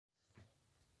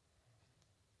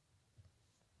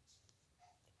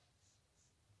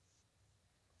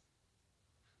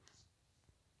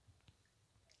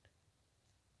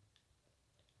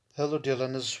Hello dear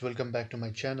learners, welcome back to my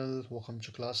channel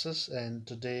Wakamcho Classes, and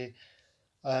today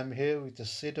I am here with a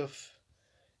set of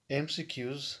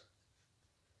MCQs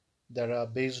that are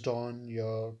based on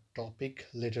your topic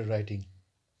letter writing.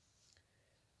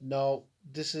 Now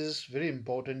this is very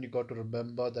important. You got to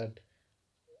remember that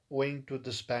owing to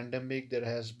this pandemic there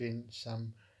has been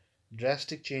some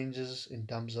drastic changes in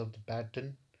terms of the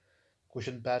pattern,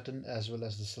 question pattern as well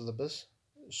as the syllabus.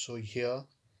 So here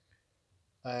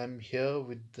I am here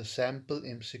with the sample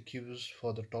MCQs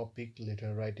for the topic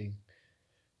letter writing.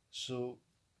 So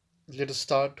let us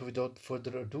start without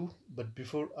further ado. But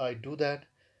before I do that,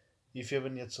 if you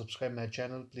haven't yet subscribed my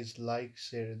channel, please like,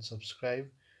 share, and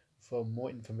subscribe for more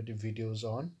informative videos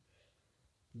on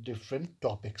different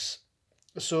topics.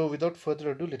 So without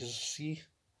further ado, let us see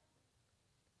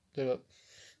the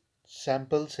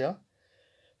samples here.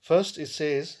 First, it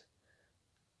says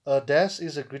a dash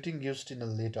is a greeting used in a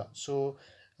letter. So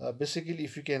basically,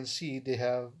 if you can see, they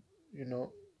have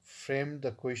framed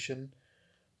the question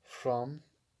from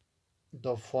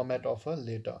the format of a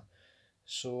letter.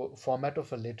 So format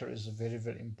of a letter is a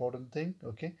very important thing.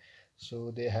 Okay, so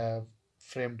they have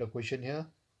framed a question here.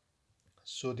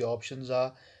 So the options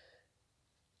are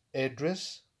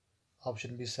address,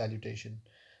 option B salutation.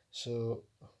 So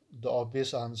the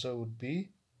obvious answer would be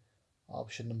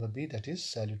option number B, that is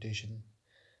salutation.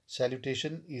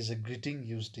 Salutation is a greeting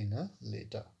used in a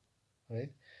letter, right?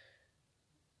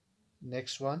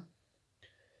 Next one,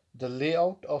 the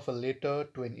layout of a letter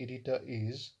to an editor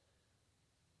is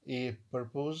A,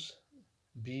 purpose,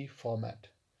 B, format.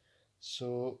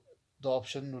 So the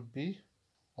option would be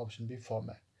option B,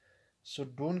 format. So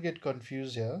don't get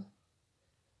confused here.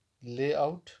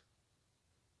 Layout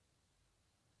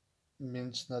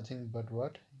means nothing but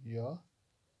what? Your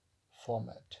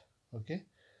format. Okay,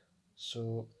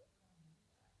 so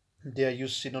they are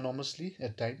used synonymously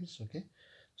at times. Okay,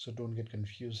 so don't get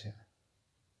confused here.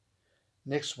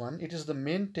 Next one, it is the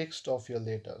main text of your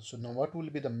letter. So now what will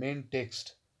be the main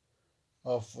text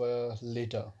of a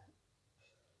letter?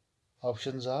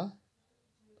 Options are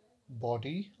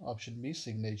body, option B,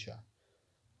 signature.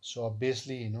 So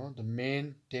obviously, the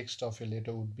main text of your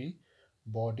letter would be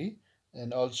body,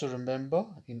 and also remember,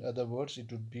 in other words,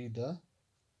 it would be the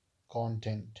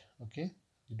content. Okay,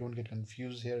 you don't get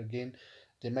confused here. Again,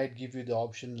 they might give you the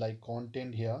option like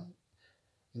content here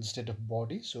instead of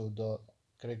body, so the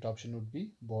correct option would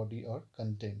be body or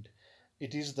content.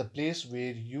 It is the place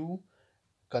where you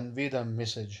convey the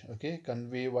message. Okay,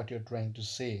 convey what you're trying to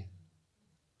say.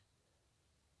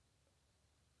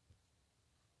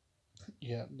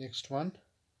 Yeah, next one,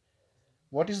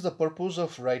 what is the purpose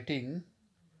of writing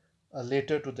a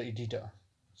letter to the editor?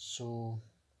 So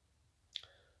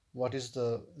what is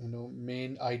the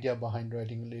main idea behind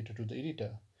writing a letter to the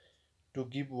editor? To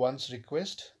give one's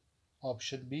request,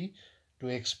 option B, to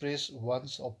express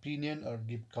one's opinion or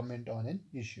give comment on an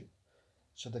issue.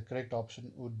 So the correct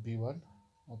option would be one,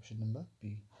 option number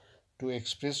B, to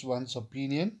express one's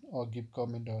opinion or give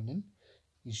comment on an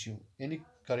issue, any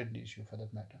current issue for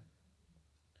that matter.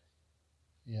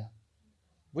 Yeah,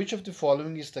 which of the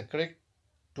following is the correct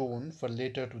tone for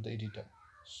letter to the editor?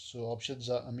 So options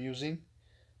are amusing,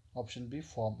 option B,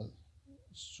 formal.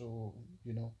 So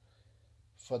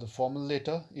for the formal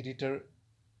letter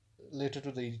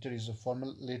to the editor is a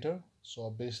formal letter, so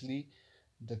obviously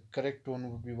the correct tone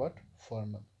would be what?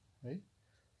 Formal, right?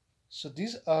 So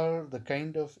these are the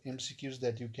kind of MCQs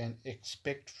that you can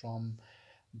expect from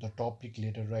the topic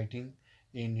letter writing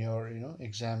in your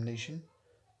examination.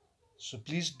 So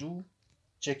please do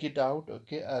check it out.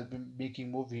 Okay, I'll be making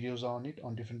more videos on it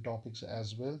on different topics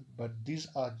as well, but these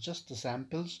are just the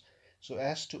samples so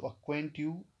as to acquaint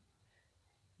you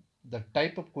the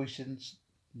type of questions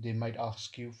they might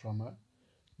ask you from a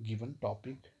given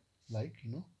topic, like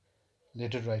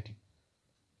letter writing.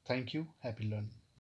 Thank you. Happy learning.